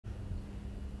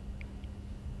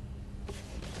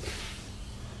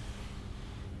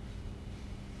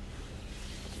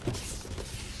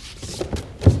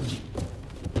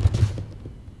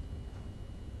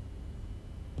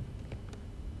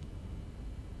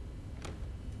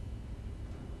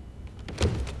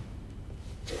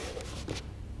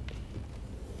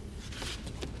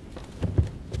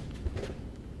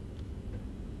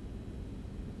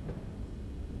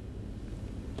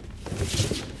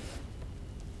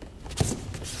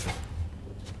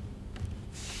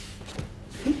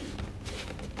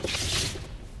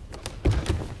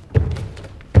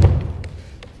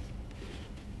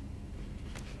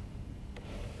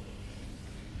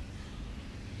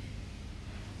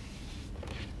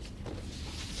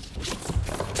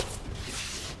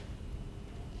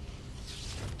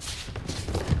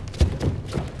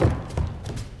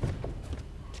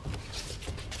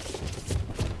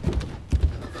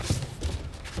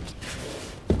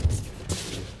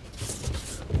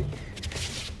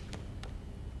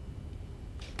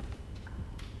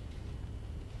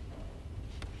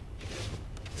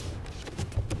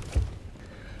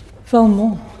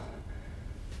Valmont.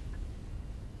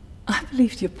 I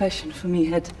believed your passion for me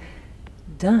had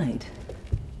died.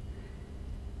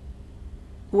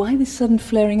 Why this sudden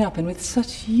flaring up, and with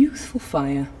such youthful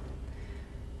fire?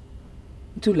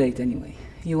 Too late anyway.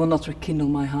 You will not rekindle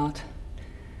my heart.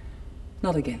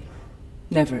 Not again.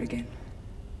 Never again.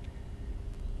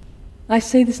 I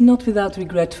say this not without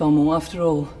regret, Valmont. After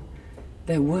all,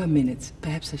 there were minutes,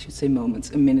 perhaps I should say moments,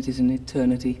 a minute is an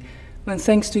eternity, when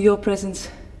thanks to your presence,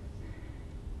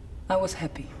 I was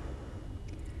happy.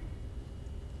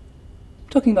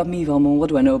 Talking about me, Valmont, what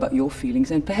do I know about your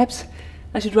feelings? And perhaps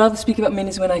I should rather speak about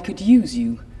minutes when I could use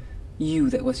you. You,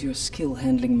 that was your skill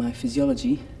handling my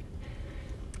physiology.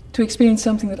 To experience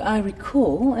something that I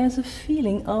recall as a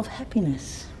feeling of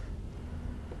happiness.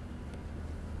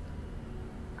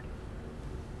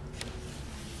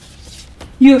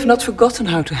 You have not forgotten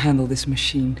how to handle this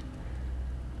machine.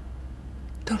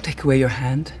 Don't take away your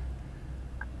hand.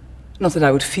 Not that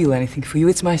I would feel anything for you,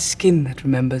 it's my skin that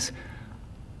remembers.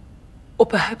 Or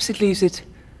perhaps it leaves it,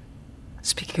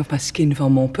 speaking of my skin,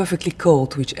 Valmont, perfectly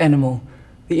cold to which animal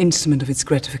the instrument of its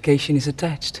gratification is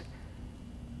attached.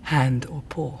 Hand or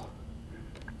paw.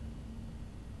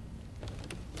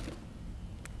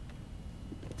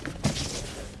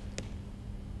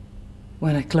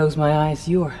 When I close my eyes,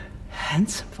 you're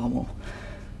handsome, Valmont.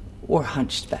 Or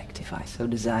hunched backed, if I so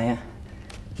desire.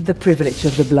 The privilege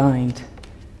of the blind.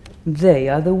 They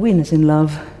are the winners in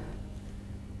love.